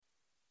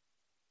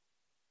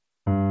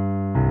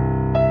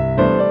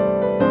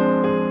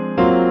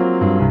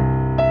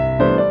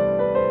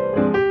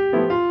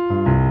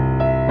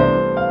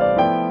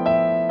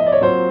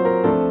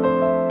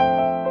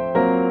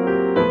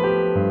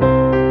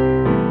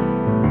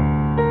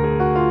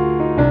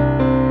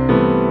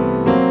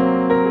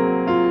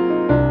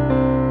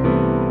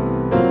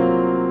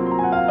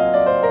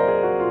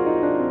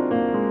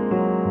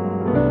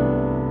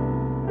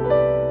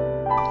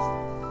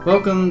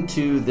Welcome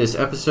to this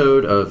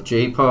episode of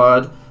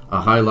J-Pod,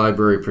 a High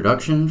Library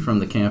production from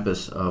the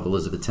campus of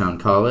Etown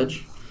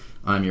College.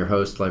 I'm your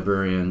host,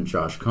 librarian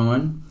Josh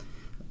Cohen.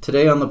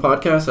 Today on the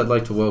podcast, I'd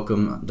like to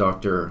welcome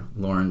Dr.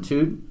 Lauren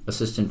Toote,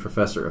 Assistant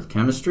Professor of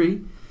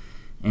Chemistry,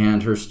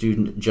 and her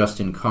student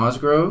Justin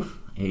Cosgrove,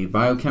 a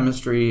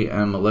biochemistry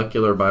and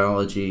molecular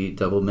biology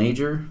double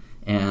major.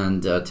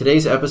 And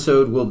today's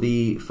episode will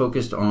be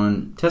focused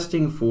on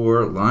testing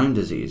for Lyme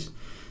disease.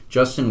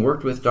 Justin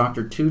worked with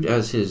Dr. Toote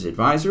as his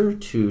advisor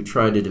to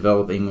try to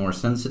develop a more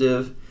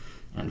sensitive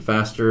and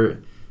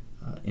faster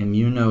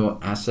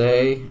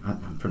immunoassay.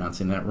 I'm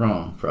pronouncing that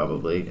wrong,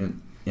 probably. An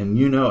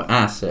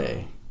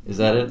immunoassay. Is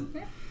that it?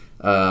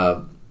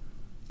 And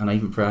I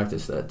even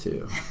practiced that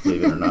too,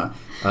 believe it or not.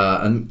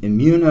 An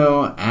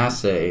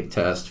immunoassay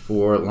test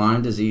for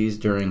Lyme disease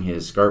during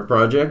his SCARP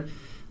project.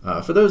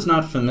 For those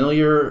not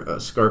familiar,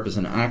 SCARP is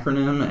an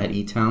acronym at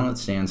Etown. It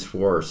stands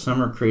for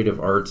Summer Creative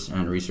Arts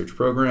and Research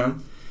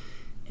Program.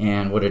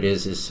 And what it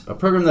is a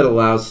program that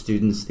allows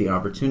students the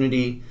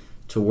opportunity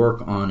to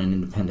work on an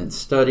independent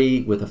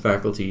study with a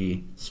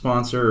faculty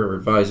sponsor or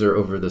advisor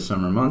over the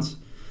summer months.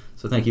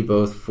 So thank you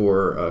both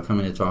for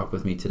coming to talk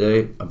with me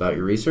today about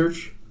your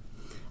research.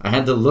 I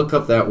had to look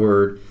up that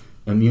word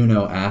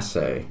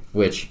immunoassay,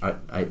 which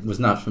I was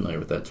not familiar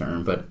with that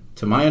term, but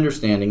to my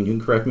understanding, you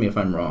can correct me if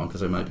I'm wrong,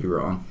 because I might be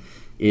wrong,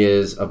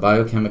 is a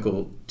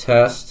biochemical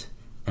test,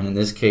 and in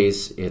this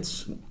case,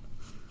 it's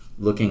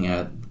looking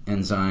at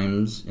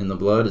enzymes in the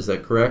blood. Is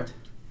that correct?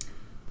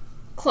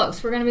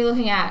 Close. We're going to be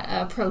looking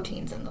at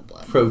proteins in the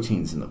blood.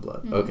 Proteins in the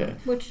blood. Mm-hmm. Okay.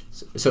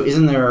 So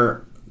isn't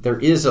there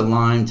is a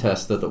Lyme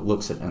test that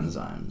looks at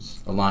enzymes?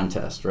 A Lyme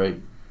test,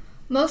 right?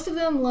 Most of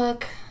them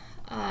look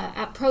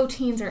at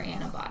proteins or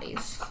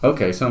antibodies.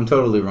 Okay, so I'm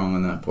totally wrong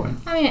on that point.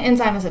 I mean, an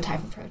enzyme is a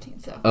type of protein,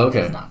 so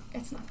okay.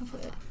 It's not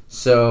completely.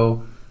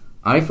 So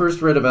I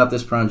first read about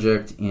this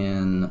project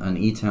in an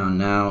Etown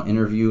Now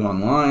interview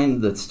online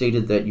that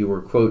stated that you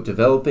were, quote,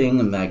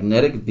 developing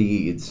magnetic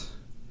beads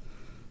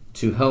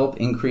to help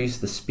increase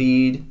the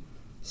speed,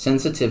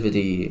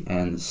 sensitivity,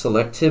 and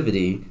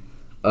selectivity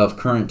of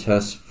current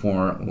tests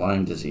for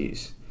Lyme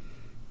disease.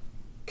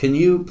 Can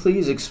you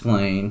please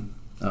explain,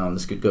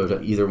 this could go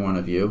to either one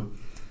of you,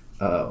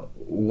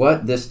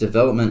 what this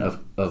development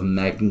of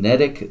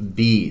magnetic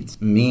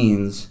beads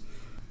means,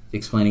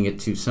 explaining it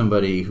to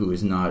somebody who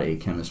is not a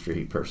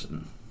chemistry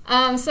person?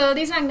 So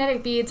these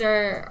magnetic beads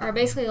are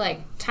basically like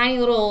tiny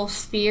little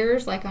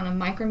spheres, like on a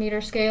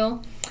micrometer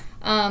scale,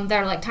 that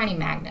are like tiny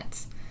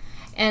magnets.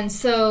 And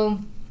so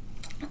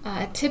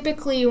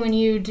typically when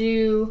you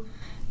do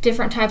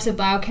different types of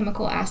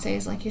biochemical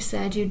assays, like you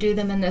said, you do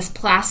them in this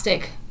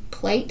plastic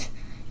plate.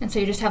 And so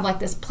you just have like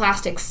this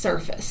plastic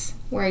surface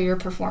where you're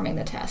performing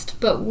the test.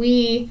 But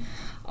we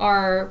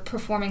are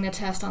performing the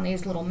test on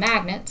these little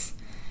magnets,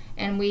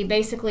 and we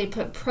basically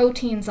put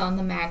proteins on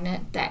the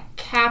magnet that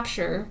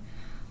capture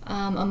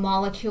a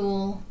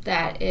molecule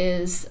that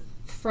is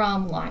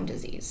from Lyme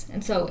disease.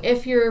 And so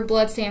if your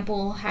blood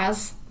sample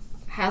has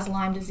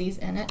Lyme disease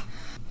in it,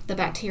 the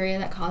bacteria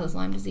that causes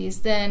Lyme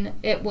disease, then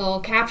it will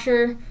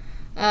capture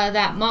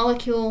that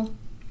molecule,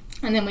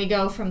 and then we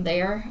go from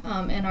there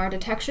in our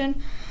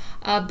detection.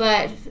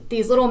 But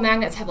these little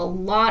magnets have a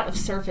lot of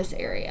surface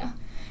area.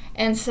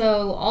 And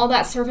so all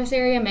that surface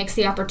area makes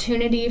the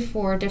opportunity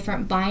for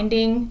different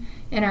binding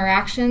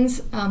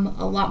interactions a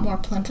lot more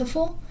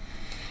plentiful.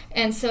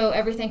 And so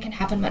everything can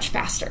happen much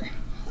faster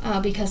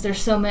because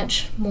there's so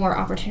much more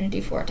opportunity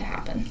for it to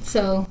happen.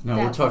 So now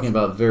we're talking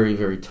about very,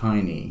 very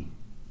tiny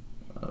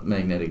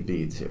magnetic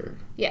beads here.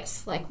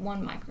 Yes, like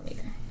 1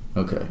 micrometer.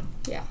 Okay.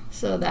 Yeah,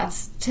 so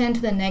that's 10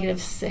 to the negative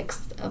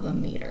 6th of a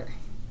meter.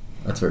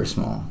 That's very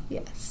small.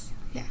 Yes.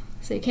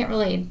 So you can't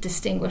really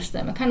distinguish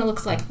them. It kind of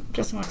looks like,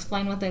 just want to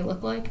explain what they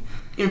look like.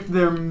 If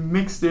they're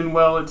mixed in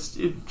well,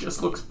 it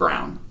just looks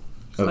brown.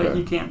 It's okay. Like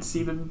you can't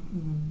see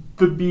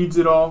the beads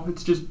at all.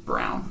 It's just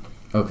brown.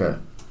 Okay.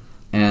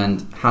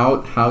 And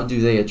how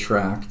do they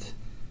attract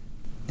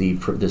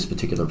this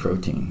particular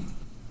protein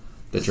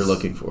that you're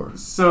looking for?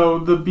 So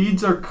the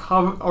beads are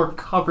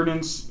covered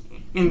in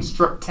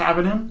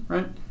streptavidin,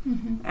 right?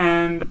 Mm-hmm.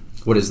 And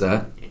what is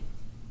that?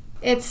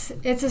 It's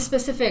a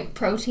specific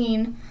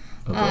protein.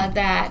 Okay.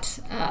 That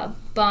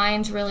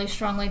binds really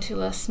strongly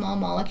to a small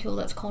molecule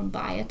that's called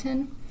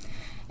biotin.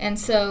 And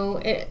so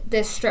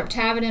this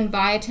streptavidin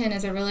biotin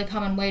is a really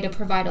common way to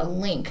provide a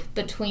link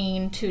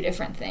between two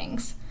different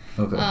things.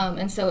 Okay.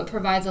 And so it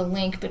provides a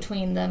link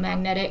between the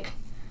magnetic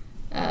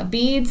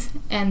beads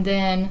and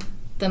then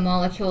the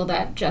molecule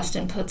that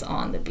Justin puts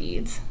on the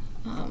beads.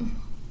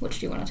 Which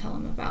do you want to tell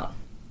him about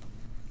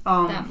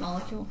that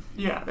molecule?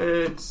 Yeah,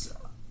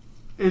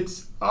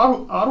 It's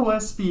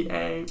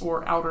AutoSBA,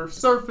 or outer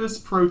surface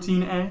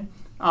protein A.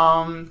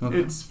 Okay.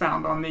 It's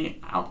found on the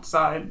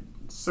outside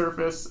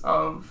surface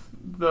of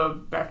the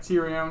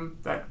bacterium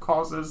that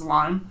causes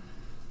Lyme.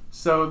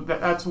 So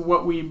that's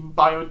what we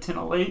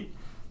biotinylate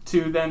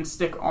to then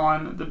stick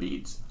on the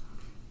beads.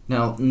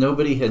 Now,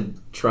 nobody had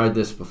tried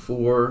this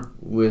before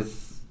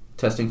with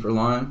testing for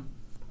Lyme?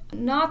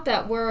 Not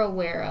that we're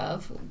aware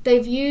of.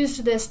 They've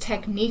used this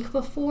technique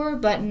before,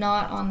 but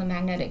not on the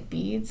magnetic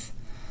beads.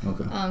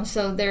 Okay.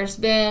 So there's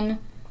been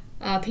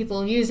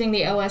people using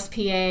the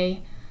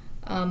OSPA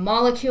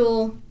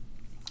molecule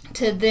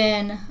to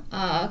then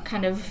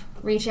kind of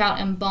reach out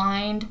and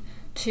bind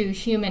to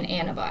human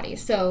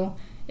antibodies. So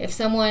if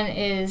someone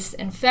is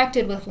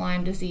infected with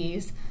Lyme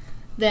disease,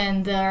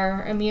 then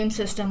their immune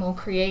system will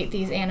create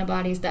these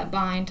antibodies that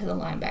bind to the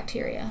Lyme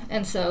bacteria.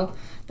 And so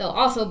they'll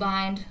also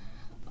bind,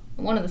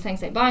 one of the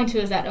things they bind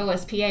to is that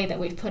OSPA that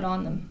we've put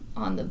on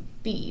the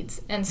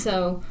beads. And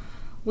so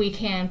we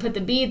can put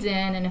the beads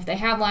in, and if they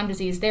have Lyme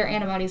disease, their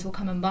antibodies will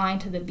come and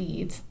bind to the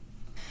beads.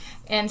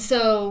 And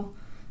so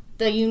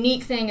the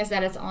unique thing is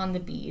that it's on the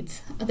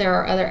beads. There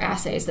are other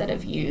assays that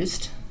have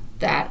used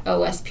that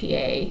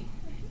OSPA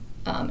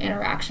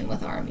interaction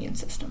with our immune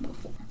system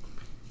before.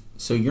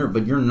 So you're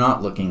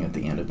not looking at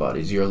the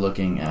antibodies. You're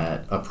looking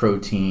at a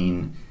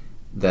protein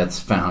that's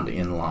found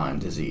in Lyme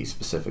disease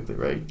specifically,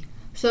 right?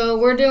 So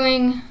we're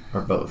doing...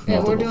 Or both?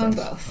 Yeah, we're doing things.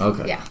 both.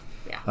 Okay. Yeah.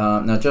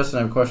 Now, Justin,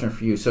 I have a question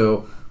for you.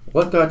 So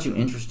what got you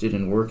interested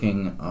in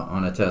working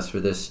on a test for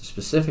this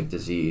specific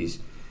disease?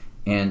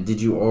 And were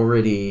you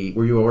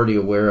already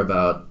aware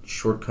about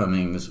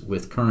shortcomings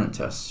with current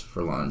tests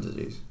for Lyme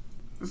disease?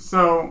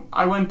 So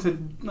I went to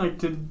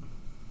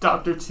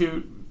Dr.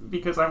 Toote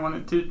because I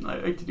wanted to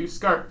do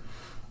SCARP,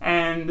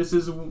 and this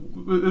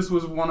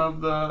was one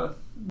of the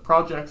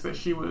projects that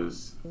she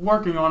was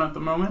working on at the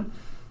moment,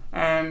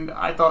 and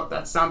I thought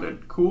that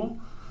sounded cool.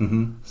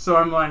 Mm-hmm. So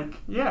I'm like,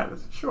 yeah,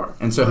 sure.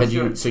 And so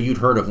you'd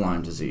heard of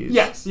Lyme disease?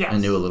 Yes.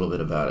 And knew a little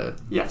bit about it?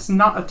 Yes,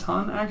 not a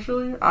ton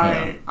actually.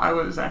 I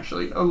was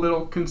actually a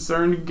little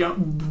concerned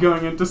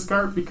going into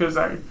SCARP because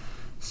I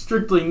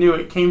strictly knew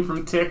it came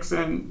from ticks,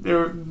 and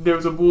there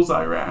was a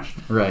bullseye rash.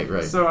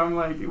 Right. So I'm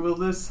like, will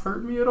this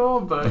hurt me at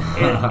all? But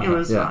it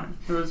was fine.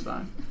 It was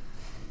fine.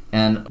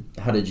 And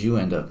how did you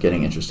end up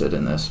getting interested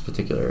in this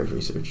particular area of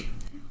research?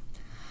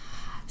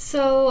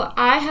 So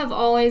I have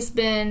always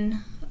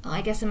been,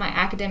 I guess in my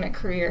academic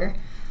career,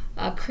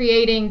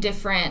 creating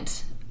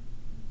different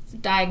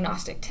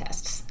diagnostic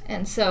tests.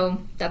 And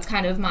so that's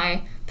kind of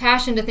my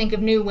passion, to think of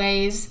new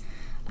ways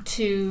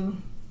to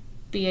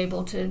be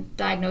able to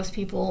diagnose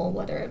people,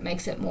 whether it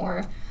makes it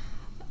more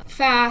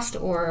fast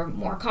or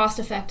more cost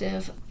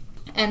effective.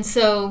 And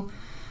so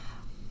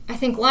I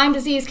think Lyme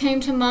disease came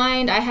to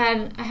mind. I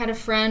had a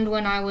friend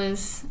when I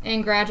was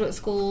in graduate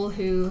school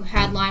who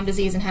had Lyme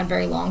disease and had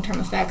very long-term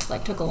effects,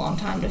 took a long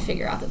time to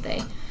figure out that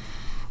they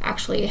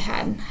actually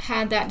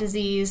had that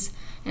disease.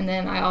 And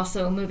then I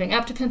also, moving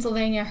up to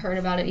Pennsylvania, heard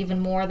about it even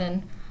more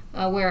than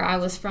where I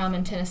was from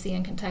in Tennessee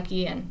and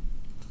Kentucky, and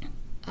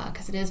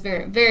because it is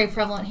very, very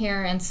prevalent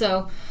here. And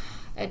so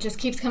it just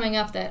keeps coming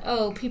up that,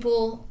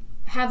 people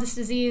have this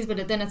disease,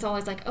 but then it's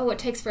always it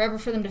takes forever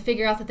for them to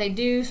figure out that they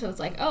do. So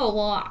it's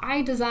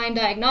I design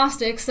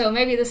diagnostics, so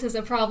maybe this is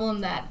a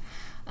problem that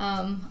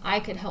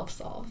I could help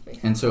solve.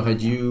 Basically. And so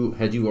had you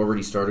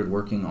already started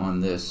working on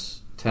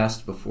this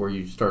test before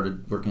you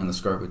started working on the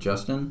SCARP with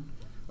Justin?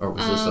 Or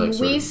was this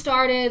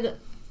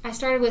I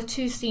started with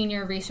 2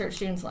 senior research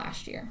students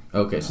last year.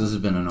 Okay, so this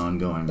has been an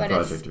ongoing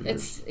project of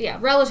yours.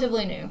 It's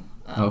relatively new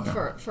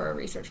for a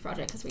research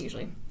project, because we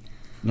usually...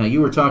 Now,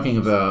 you were talking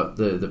about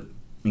the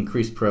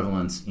increased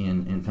prevalence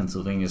in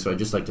Pennsylvania, so I'd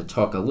just like to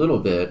talk a little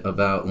bit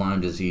about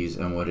Lyme disease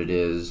and what it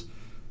is.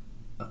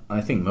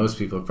 I think most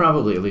people are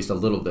probably at least a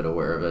little bit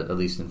aware of it, at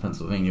least in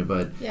Pennsylvania,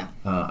 but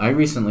I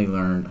recently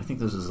learned, I think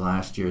this was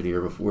last year, the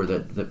year before,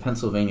 that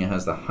Pennsylvania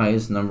has the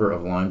highest number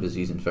of Lyme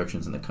disease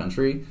infections in the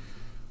country,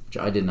 which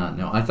I did not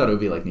know. I thought it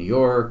would be like New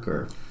York,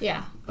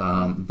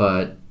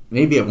 but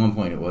maybe at one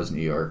point it was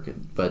New York,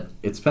 but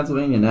it's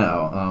Pennsylvania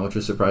now, which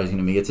was surprising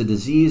to me. It's a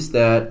disease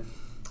that,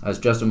 as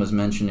Justin was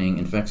mentioning,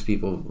 infects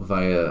people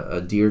via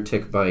a deer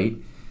tick bite,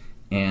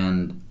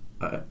 and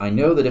I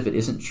know that if it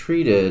isn't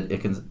treated,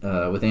 it can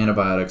with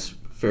antibiotics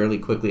fairly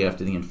quickly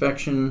after the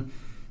infection.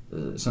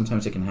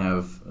 Sometimes it can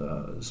have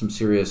some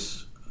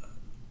serious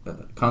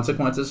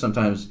consequences,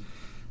 sometimes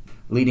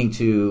leading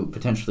to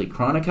potentially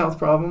chronic health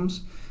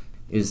problems.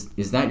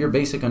 Is that your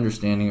basic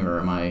understanding, or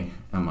am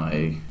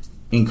I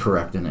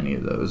incorrect in any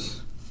of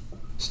those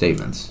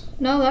statements?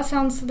 No, that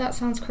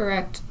sounds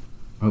correct.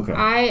 Okay.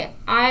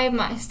 I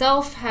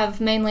myself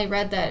have mainly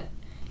read that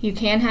you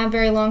can have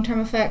very long-term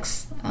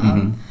effects.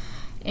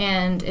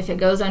 And if it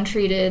goes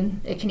untreated,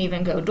 it can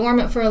even go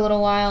dormant for a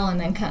little while and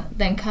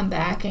then come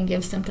back and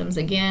give symptoms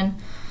again.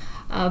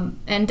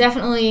 And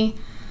definitely,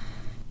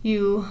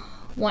 you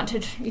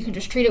can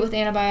just treat it with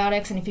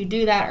antibiotics, and if you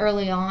do that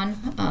early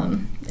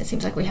on, it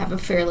seems like we have a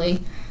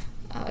fairly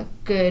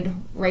good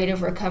rate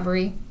of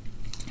recovery.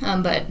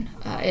 But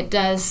it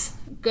does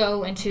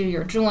go into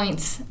your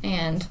joints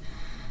and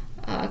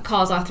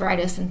cause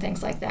arthritis and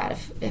things like that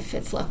if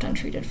it's left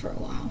untreated for a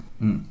while.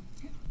 Mm.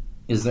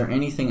 Is there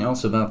anything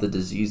else about the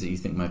disease that you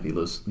think might be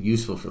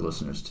useful for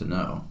listeners to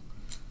know?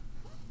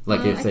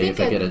 Like if they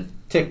get a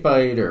tick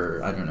bite,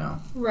 or I don't know.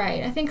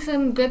 Right. I think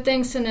some good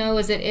things to know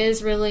is it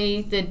is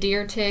really the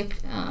deer tick,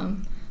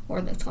 or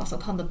it's also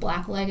called the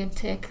black-legged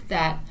tick,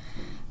 that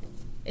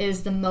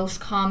is the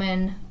most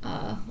common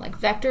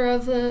vector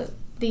of the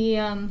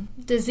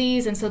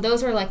disease, and so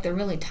those are like the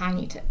really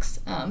tiny ticks.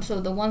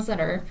 So the ones that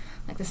are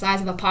like the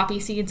size of a poppy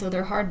seed, so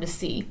they're hard to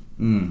see.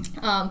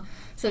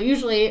 So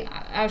usually,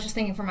 I was just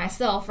thinking for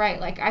myself, right?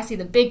 Like I see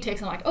the big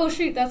ticks, I'm like, oh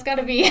shoot, that's got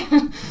to be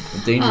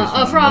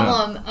a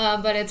problem. Yeah.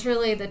 But it's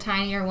really the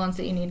tinier ones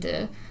that you need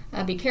to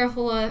be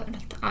careful of.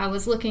 I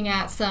was looking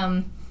at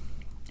some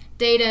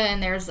data,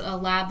 and there's a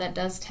lab that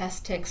does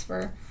test ticks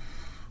for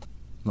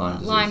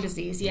Lyme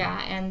disease.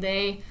 Yeah, and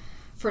they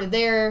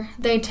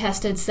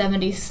tested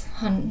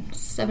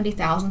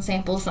 70,000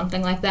 samples,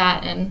 something like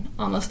that, and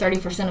almost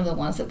 30% of the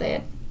ones that they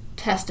had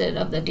tested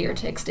of the deer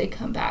ticks did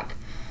come back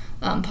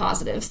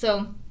positive.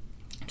 So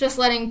just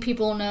letting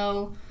people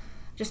know,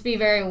 just be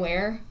very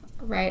aware,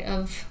 right,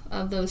 of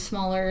those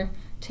smaller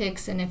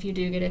ticks, and if you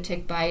do get a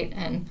tick bite,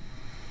 and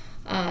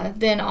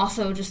then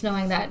also just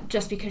knowing that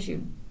just because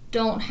you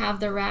don't have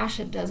the rash,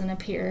 it doesn't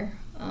appear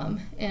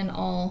in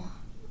all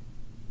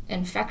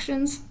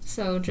infections.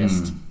 So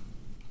just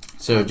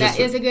that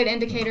is a good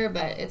indicator,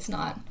 but it's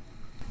not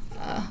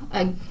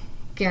a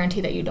guarantee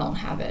that you don't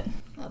have it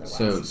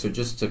otherwise. So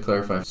just to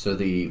clarify, so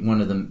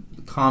one of the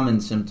common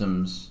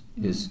symptoms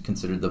is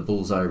considered the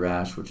bullseye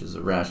rash, which is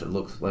a rash that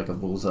looks like a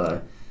bullseye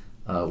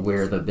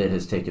where the bit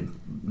has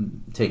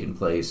taken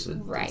place.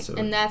 Right,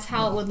 and that's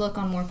how it would look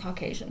on more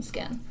Caucasian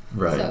skin.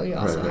 Right. So you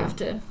also have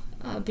to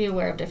be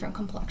aware of different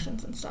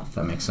complexions and stuff.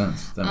 That makes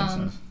sense.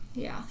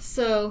 Yeah.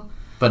 So.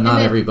 But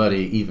not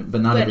everybody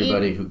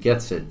who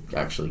gets it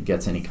actually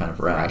gets any kind of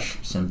rash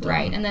symptom.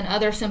 Right, and then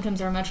other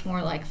symptoms are much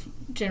more like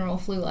general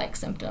flu-like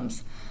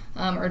symptoms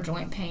or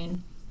joint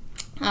pain.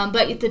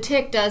 But the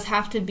tick does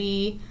have to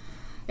be.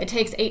 It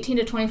takes 18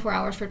 to 24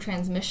 hours for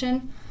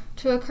transmission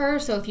to occur.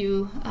 So if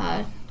you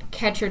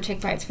catch your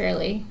tick bites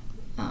fairly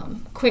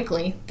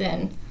quickly,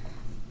 then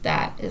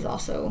that is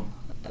also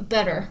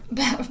better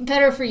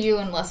for you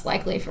and less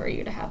likely for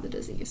you to have the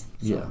disease.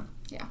 So,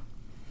 yeah.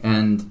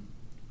 And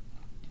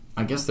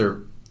I guess there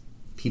are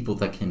people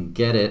that can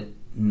get it,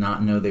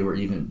 not know they were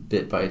even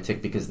bit by a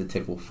tick because the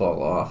tick will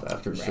fall off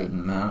after a certain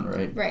amount,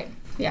 right? Right.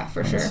 Yeah,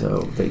 for sure.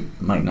 So they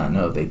might not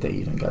know they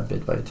even got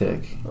bit by a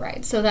tick.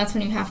 Right. So that's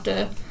when you have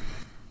to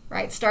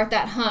start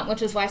that hunt,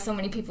 which is why so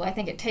many people, I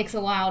think it takes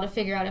a while to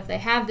figure out if they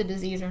have the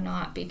disease or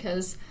not,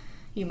 because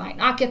you might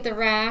not get the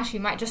rash, you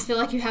might just feel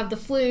like you have the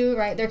flu,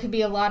 right? There could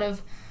be a lot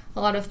of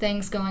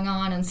things going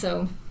on, and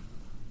so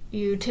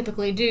you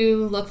typically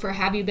do look for,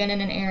 have you been in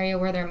an area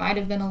where there might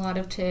have been a lot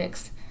of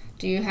ticks?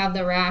 Do you have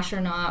the rash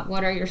or not?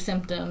 What are your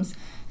symptoms?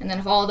 And then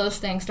if all those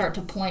things start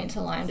to point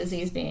to Lyme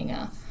disease being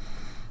a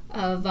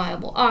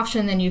viable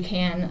option, then you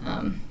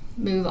can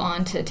move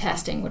on to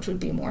testing, which would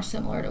be more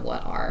similar to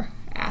what our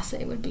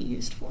assay would be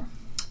used for.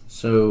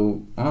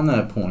 So on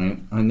that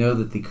point, I know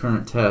that the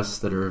current tests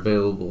that are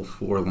available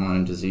for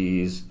Lyme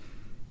disease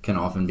can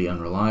often be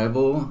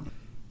unreliable.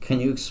 Can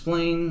you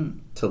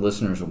explain to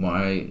listeners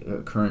why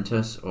current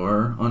tests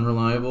are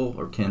unreliable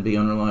or can be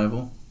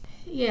unreliable?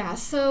 Yeah,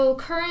 so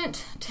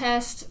current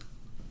tests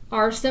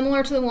are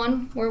similar to the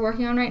one we're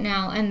working on right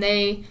now, and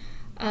they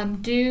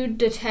do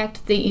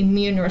detect the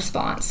immune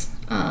response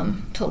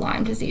to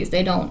Lyme disease.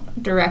 They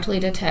don't directly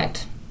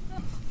detect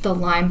the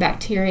Lyme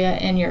bacteria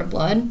in your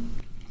blood.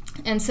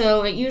 And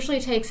so it usually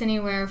takes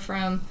anywhere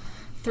from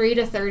 3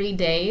 to 30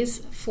 days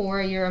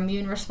for your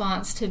immune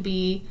response to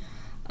be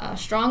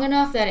strong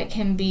enough that it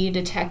can be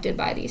detected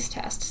by these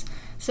tests.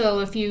 So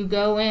if you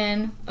go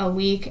in a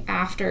week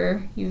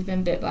after you've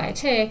been bit by a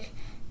tick,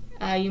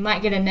 you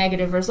might get a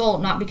negative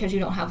result, not because you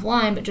don't have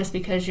Lyme, but just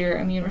because your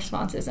immune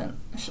response isn't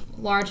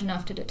large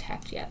enough to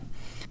detect yet.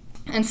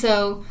 And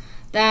so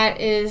that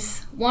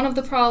is one of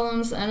the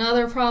problems.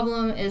 Another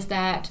problem is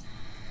that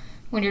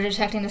when you're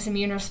detecting this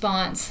immune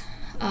response,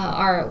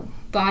 our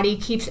body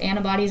keeps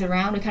antibodies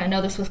around. We kind of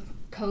know this with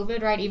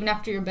COVID, right? Even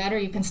after you're better,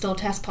 you can still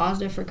test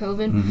positive for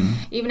COVID. Mm-hmm.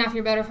 Even after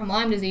you're better from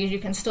Lyme disease, you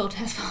can still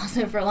test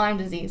positive for Lyme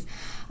disease.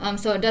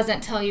 So it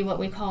doesn't tell you what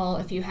we call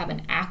if you have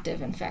an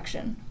active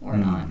infection or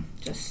not.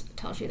 It just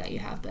tells you that you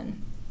have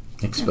been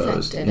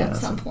exposed at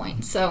some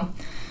point. So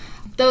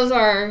those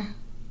are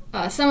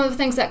some of the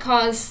things that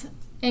cause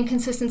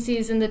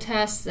inconsistencies in the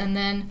tests, and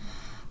then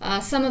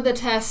some of the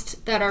tests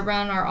that are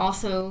run are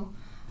also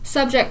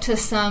subject to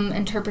some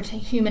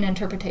human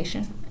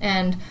interpretation,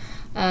 and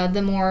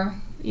the more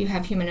you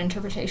have human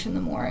interpretation, the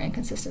more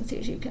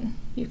inconsistencies you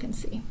can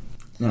see.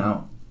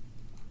 Now,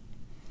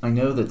 I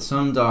know that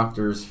some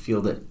doctors feel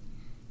that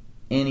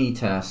any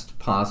test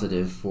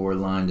positive for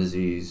Lyme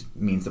disease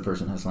means the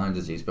person has Lyme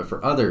disease, but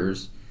for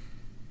others,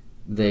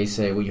 they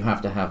say, well, you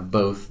have to have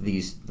both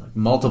these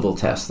multiple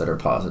tests that are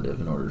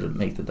positive in order to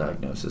make the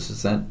diagnosis.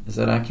 Is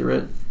that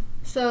accurate?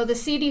 So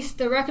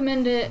the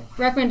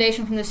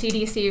recommendation from the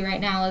CDC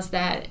right now is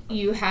that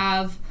you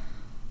have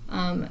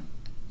a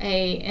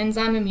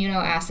enzyme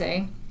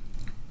immunoassay.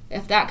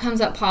 If that comes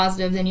up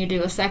positive, then you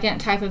do a second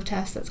type of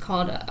test that's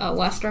called a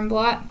Western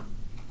blot,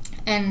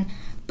 and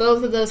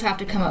both of those have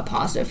to come up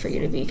positive for you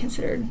to be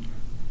considered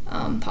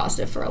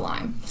positive for a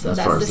Lyme. So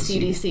that's the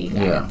CDC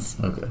guidance.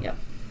 Yeah. Okay. Yep.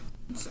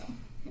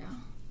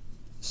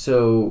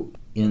 So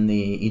in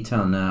the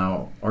Etown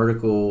Now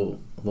article,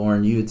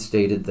 Lauren, you had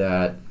stated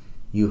that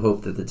you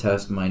hope that the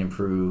test might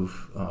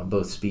improve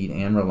both speed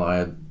and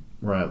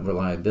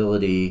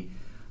reliability.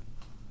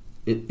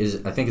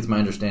 I think it's my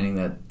understanding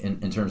that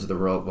in terms of the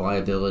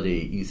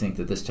reliability, you think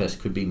that this test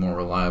could be more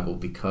reliable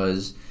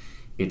because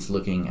it's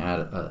looking at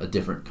a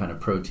different kind of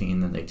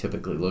protein than they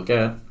typically look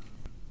at.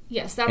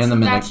 Yes, that's true.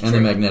 And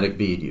the magnetic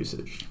bead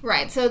usage.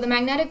 Right, so the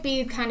magnetic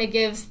bead kind of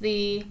gives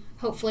the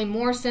hopefully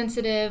more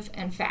sensitive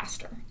and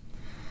faster.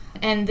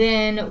 And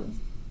then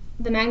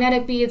the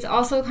magnetic beads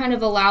also kind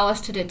of allow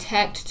us to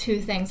detect two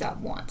things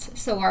at once.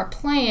 So our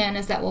plan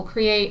is that we'll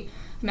create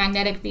a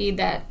magnetic bead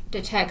that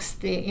detects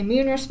the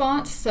immune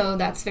response. So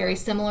that's very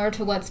similar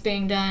to what's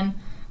being done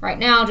right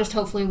now, just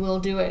hopefully we'll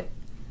do it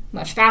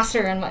much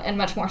faster and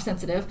much more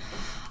sensitive.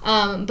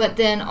 But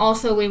then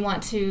also we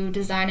want to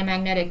design a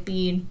magnetic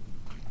bead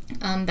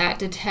that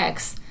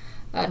detects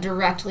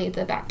directly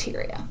the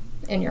bacteria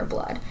in your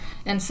blood.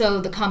 And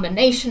so the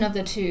combination of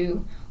the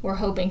two we're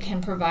hoping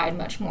can provide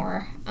much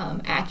more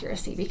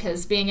accuracy,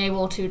 because being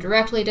able to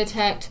directly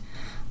detect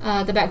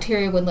the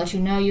bacteria would let you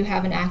know you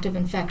have an active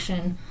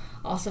infection,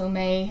 also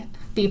may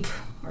be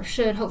or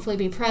should hopefully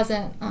be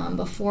present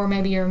before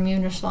maybe your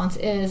immune response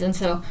is, and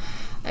so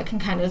it can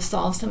kind of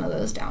solve some of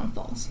those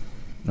downfalls.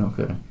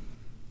 Okay.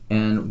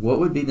 And what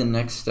would be the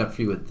next step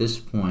for you at this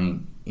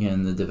point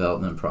in the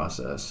development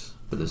process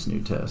for this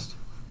new test?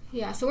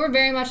 Yeah, so we're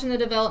very much in the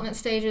development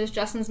stages.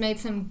 Justin's made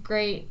some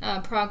great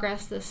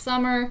progress this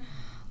summer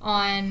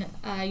on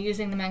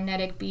using the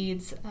magnetic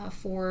beads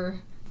for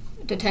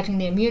detecting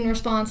the immune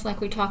response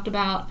like we talked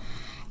about.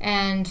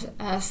 And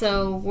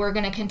so we're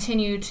going to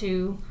continue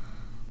to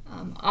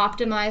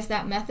optimize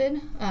that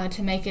method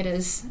to make it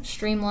as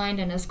streamlined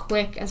and as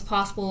quick as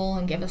possible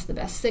and give us the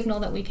best signal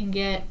that we can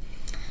get.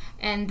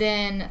 And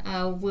then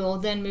we'll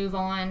then move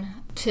on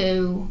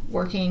to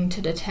working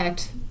to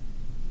detect,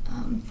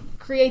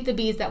 create the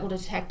beads that will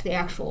detect the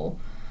actual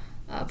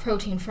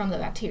protein from the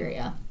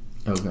bacteria.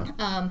 Okay.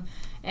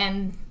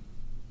 And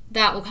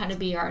that will kind of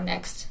be our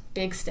next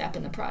big step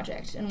in the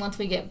project. And once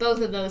we get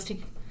both of those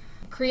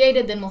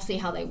created, then we'll see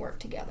how they work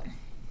together.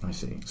 I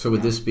see. So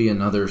would this be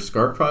another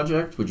SCARP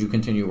project? Would you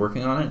continue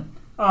working on it?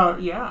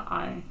 Yeah,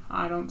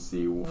 I don't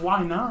see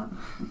why not.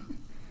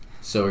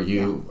 So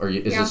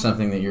is this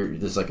something that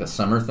this is like a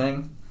summer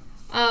thing?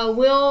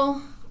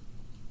 We'll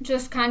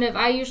just kind of,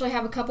 I usually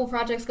have a couple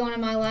projects going in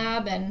my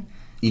lab, and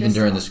even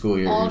during the school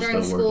year, all during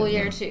the school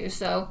year too.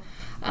 So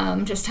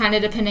just kind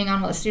of depending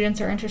on what students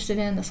are interested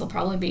in, this will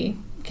probably be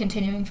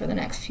continuing for the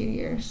next few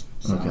years.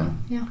 So, okay.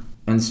 Yeah.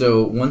 And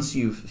so once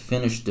you've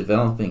finished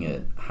developing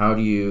it, how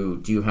do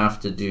you have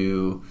to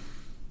do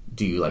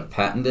you like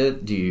patent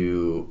it? Do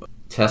you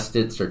test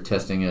it, start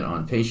testing it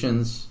on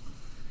patients?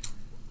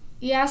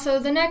 Yeah, so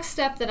the next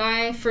step that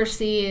I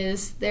foresee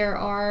is there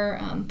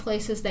are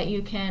places that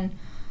you can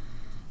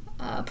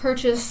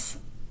purchase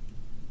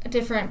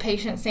different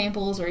patient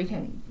samples, or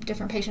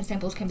different patient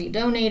samples can be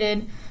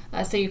donated,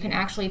 so you can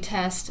actually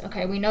test,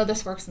 okay, we know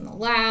this works in the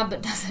lab,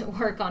 but does it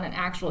work on an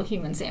actual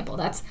human sample?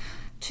 That's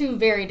two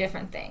very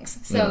different things.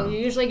 So you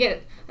usually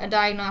get a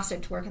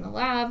diagnostic to work in the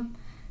lab,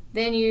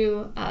 then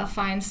you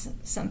find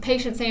some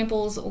patient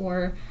samples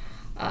or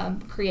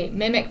create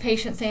mimic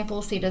patient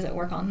samples, see does it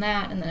work on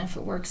that, and then if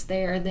it works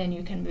there, then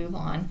you can move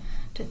on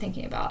to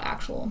thinking about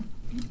actual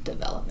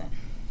development.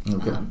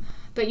 Okay.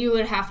 But you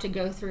would have to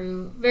go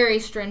through very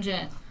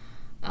stringent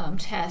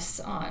tests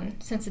on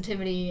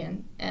sensitivity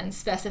and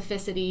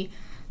specificity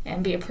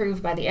and be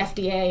approved by the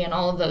FDA and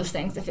all of those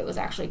things if it was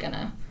actually going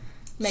to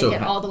make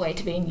it all the way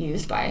to being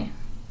used by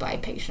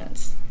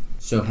patients.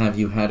 So have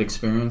you had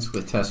experience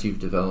with tests you've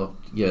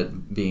developed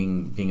yet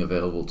being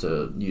available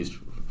to use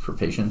for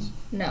patients?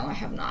 No, I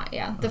have not.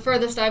 Yeah, the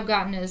furthest I've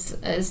gotten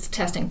is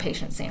testing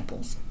patient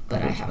samples,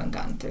 but I haven't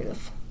gotten through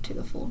to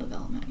the full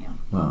development yet.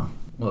 Wow.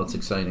 Well, it's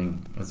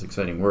exciting. It's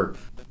exciting work.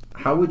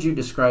 How would you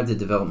describe the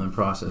development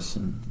process?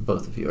 And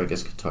both of you, I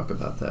guess, could talk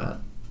about that.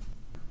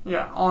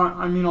 Yeah,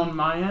 on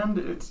my end,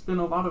 it's been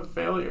a lot of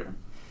failure.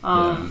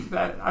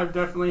 That I've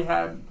definitely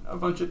had a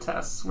bunch of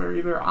tests where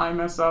either I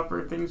mess up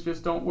or things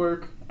just don't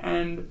work,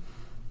 and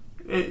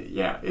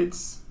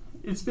it's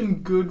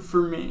been good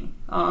for me.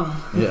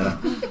 Yeah.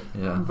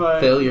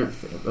 But failure.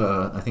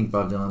 I think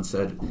Bob Dylan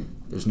said,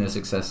 "There's no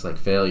success like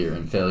failure,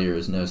 and failure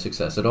is no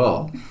success at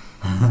all."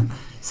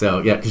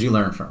 So yeah, because you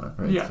learn from it,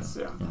 right? Yes.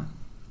 So, yeah.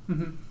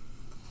 Mm-hmm.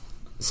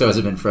 So has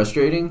it been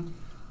frustrating?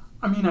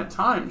 I mean, at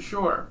times,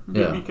 sure.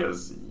 Yeah.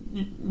 Because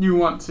you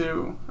want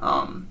to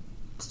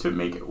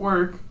make it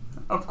work,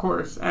 of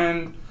course,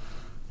 and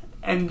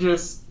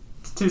just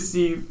to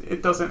see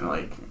it doesn't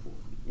like.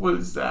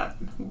 Was that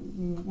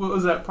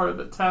part of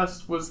the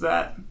test? Was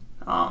that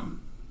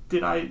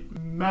did I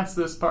mess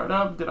this part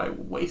up? Did I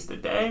waste a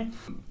day?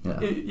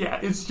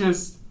 It's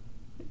just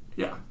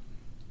a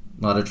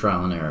lot of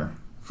trial and error.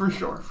 For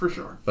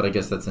sure. But I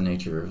guess that's the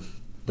nature of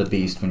the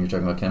beast when you're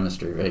talking about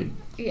chemistry, right?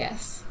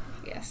 Yes.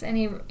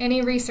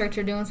 Any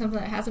researcher doing something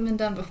that hasn't been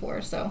done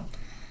before, so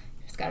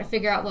just got to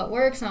figure out what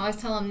works. And I always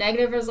tell them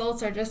negative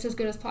results are just as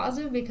good as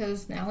positive,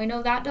 because now we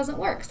know that doesn't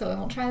work, so we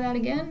won't try that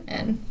again,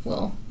 and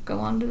we'll go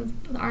on to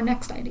our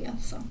next idea.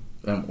 So.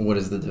 And what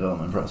has the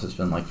development process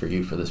been like for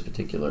you for this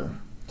particular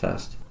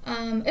test?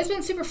 It's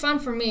been super fun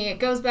for me. It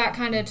goes back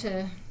kind of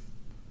to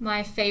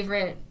my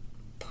favorite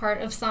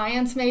part of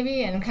science,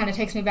 maybe, and kind of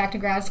takes me back to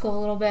grad school a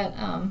little bit.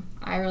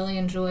 I really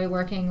enjoy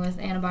working with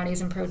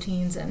antibodies and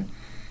proteins and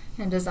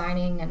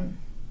designing and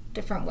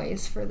different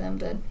ways for them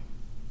to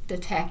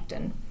detect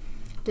and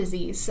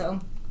disease. So,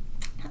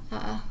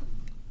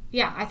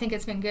 I think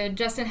it's been good.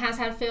 Justin has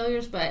had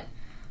failures, but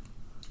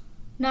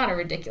not a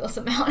ridiculous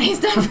amount. He's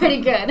done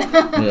pretty good.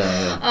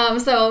 Yeah.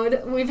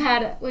 So we've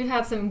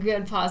had some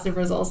good positive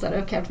results that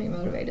have kept me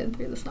motivated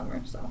through the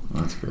summer. So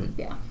that's great.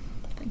 Yeah,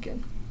 it's been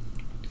good.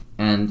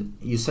 And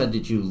you said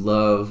that you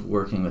love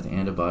working with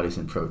antibodies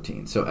and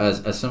proteins. So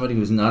as somebody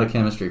who's not a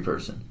chemistry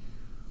person,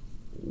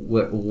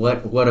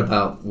 what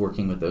about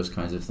working with those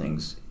kinds of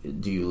things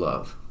do you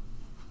love?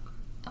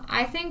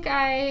 I think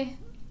I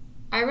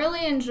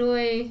really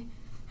enjoy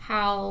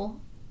how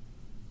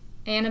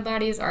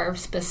antibodies are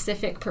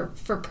specific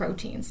for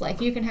proteins.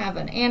 Like, you can have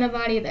an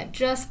antibody that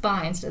just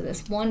binds to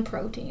this one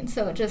protein.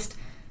 So it's just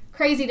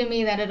crazy to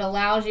me that it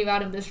allows you,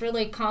 out of this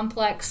really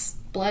complex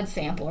blood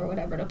sample or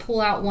whatever, to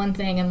pull out one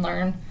thing and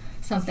learn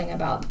something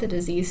about the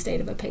disease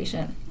state of a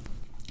patient.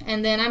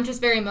 And then I'm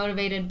just very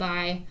motivated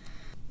by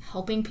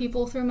helping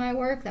people through my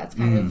work. That's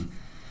kind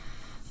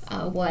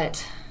of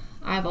what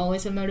I've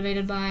always been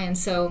motivated by. And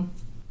so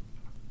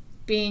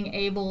being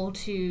able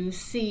to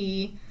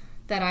see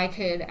that I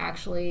could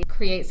actually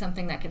create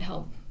something that could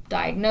help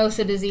diagnose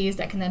a disease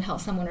that can then help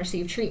someone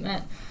receive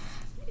treatment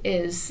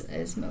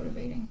is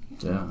motivating.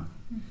 Yeah.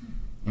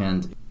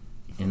 And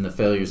in the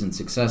failures and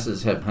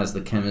successes, has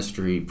the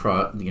chemistry,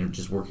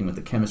 just working with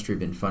the chemistry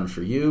been fun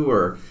for you,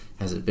 or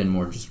has it been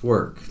more just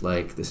work?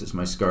 Like, this is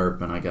my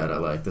SCARP, and I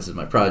gotta, this is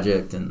my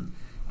project, and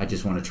I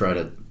just want to try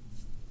to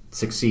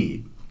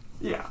succeed.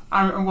 Yeah.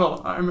 I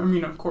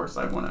mean, of course,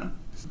 I want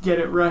to get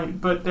it right,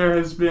 but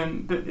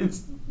it's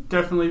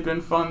definitely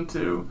been fun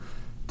to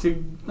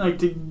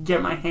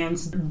get my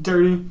hands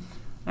dirty,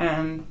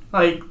 and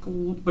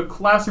the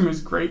classroom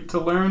is great to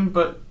learn,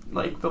 but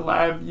the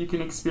lab you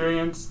can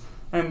experience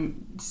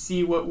and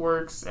see what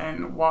works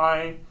and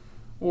why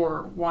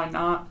or why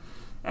not,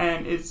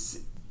 and it's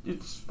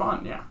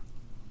fun. Yeah.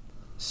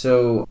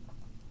 So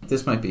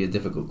this might be a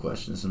difficult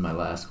question. This is my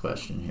last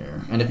question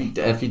here, and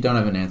if you don't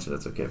have an answer,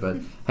 that's okay. But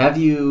are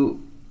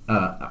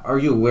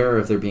you aware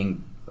of there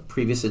being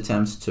previous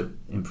attempts to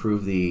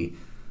improve the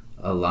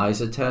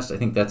ELISA test? I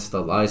think that's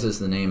ELISA is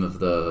the name of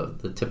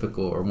the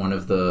typical, or one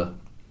of the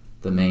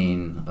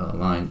main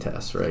Lyme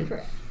tests, right?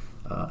 Correct.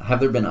 Have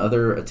there been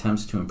other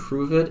attempts to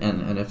improve it?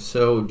 And if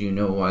so, do you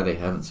know why they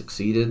haven't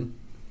succeeded?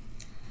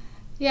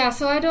 Yeah,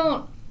 so I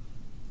don't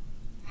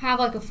have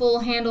a full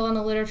handle on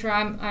the literature.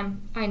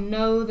 I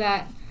know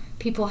that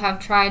people have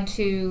tried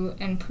to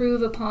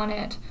improve upon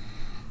it.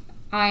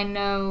 I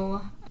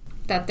know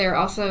that there are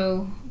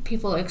also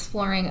people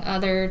exploring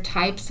other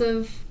types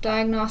of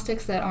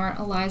diagnostics that aren't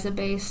ELISA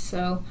based.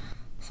 So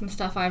some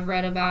stuff I've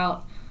read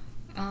about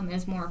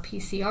is more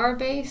PCR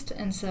based,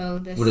 and so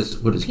this what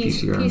is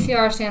PCR?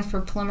 PCR stands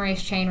for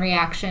polymerase chain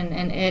reaction,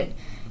 and it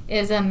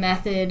is a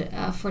method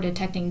for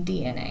detecting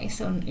DNA.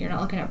 So you're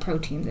not looking at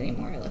proteins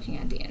anymore; you're looking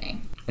at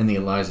DNA. And the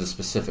ELISA is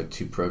specific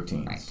to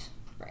proteins.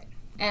 Right.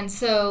 And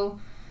so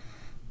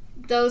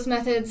those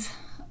methods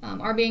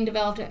are being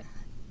developed,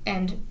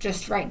 and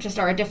just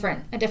are a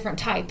different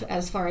type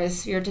as far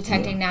as you're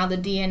detecting now the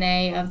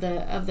DNA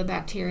of the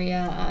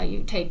bacteria.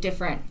 You take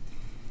different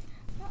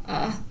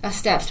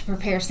steps to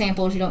prepare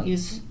samples. You don't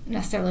use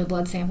necessarily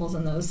blood samples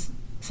in those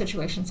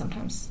situations.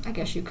 Sometimes I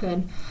guess you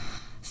could.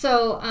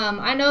 So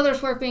I know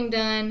there's work being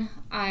done.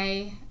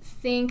 I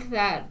think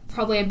that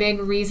probably a big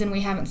reason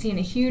we haven't seen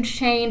a huge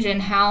change in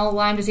how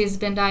Lyme disease has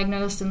been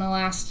diagnosed in the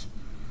last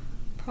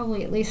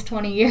probably at least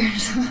 20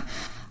 years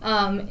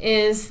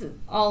is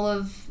all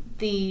of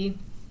the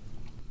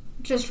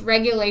just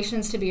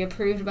regulations to be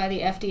approved by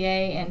the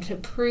FDA, and to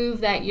prove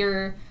that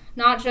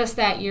not just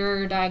that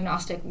your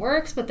diagnostic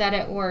works, but that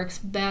it works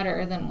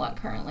better than what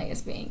currently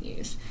is being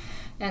used.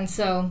 And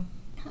so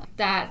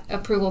that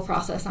approval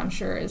process, I'm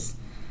sure,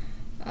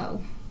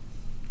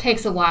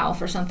 takes a while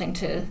for something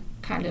to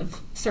kind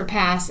of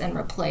surpass and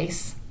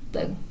replace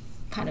the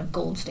kind of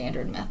gold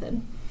standard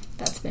method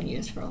that's been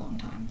used for a long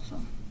time.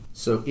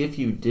 So if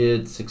you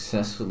did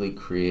successfully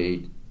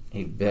create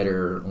a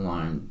better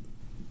Lyme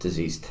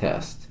disease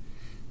test,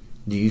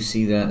 do you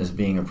see that as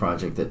being a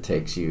project that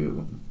takes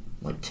you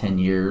 10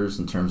 years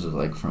in terms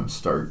of from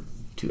start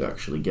to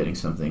actually getting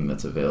something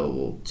that's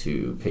available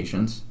to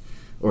patients?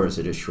 Or is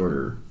it a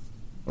shorter,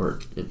 or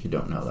if you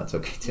don't know, that's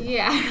okay too?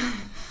 Yeah.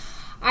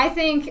 I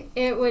think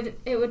it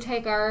would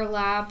take our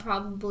lab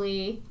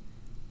probably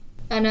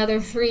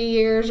another 3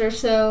 years or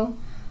so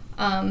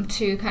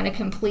to kind of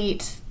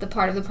complete the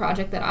part of the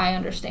project that I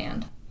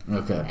understand.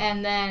 Okay.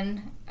 And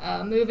then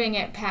moving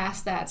it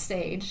past that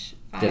stage.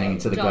 Getting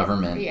to the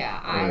government. Yeah,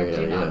 I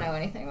do not know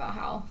anything about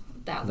how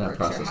that works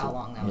process, or how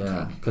long that would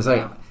take. Because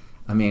I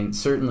mean,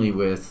 certainly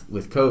with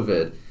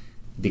COVID,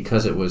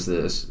 because it was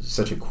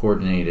such a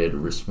coordinated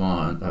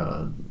response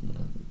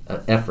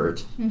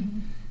effort,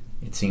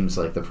 it seems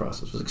like the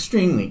process was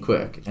extremely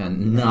quick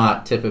and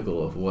not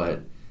typical of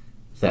what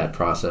that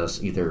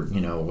process, either,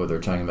 whether they're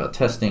talking about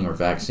testing or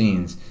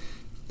vaccines,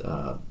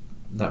 that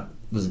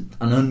was an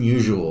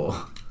unusual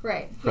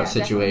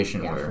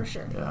situation where, for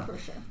sure.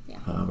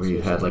 Where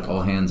you had like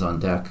all hands on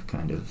deck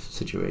kind of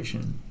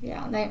situation.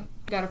 Yeah, they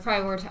got to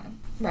prioritize.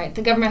 Right,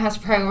 the government has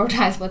to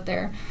prioritize what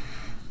they're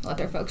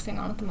focusing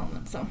on at the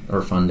moment. So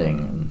or funding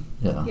and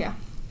yeah.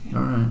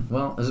 All right.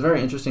 Well, it's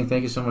very interesting.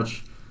 Thank you so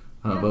much,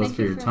 both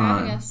for your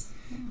time.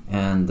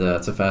 And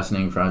it's a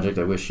fascinating project.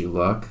 I wish you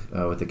luck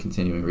with the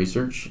continuing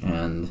research,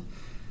 and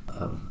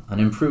an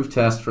improved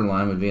test for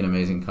Lyme would be an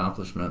amazing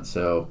accomplishment.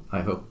 So I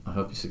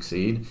hope you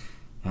succeed,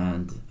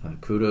 and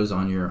kudos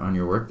on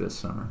your work this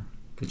summer.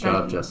 Good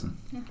job, Justin.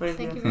 Yeah,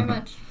 thank you very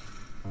much.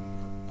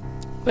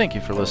 Thank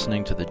you for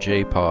listening to the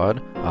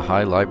J-Pod, a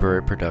High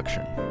Library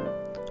production.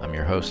 I'm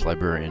your host,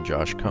 librarian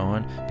Josh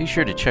Cohen. Be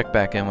sure to check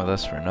back in with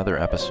us for another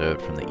episode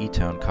from the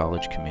Etown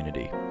College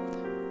community.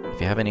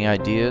 If you have any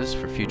ideas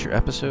for future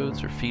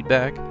episodes or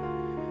feedback,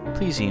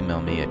 please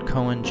email me at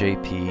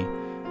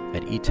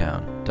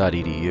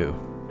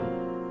cohenjp@etown.edu.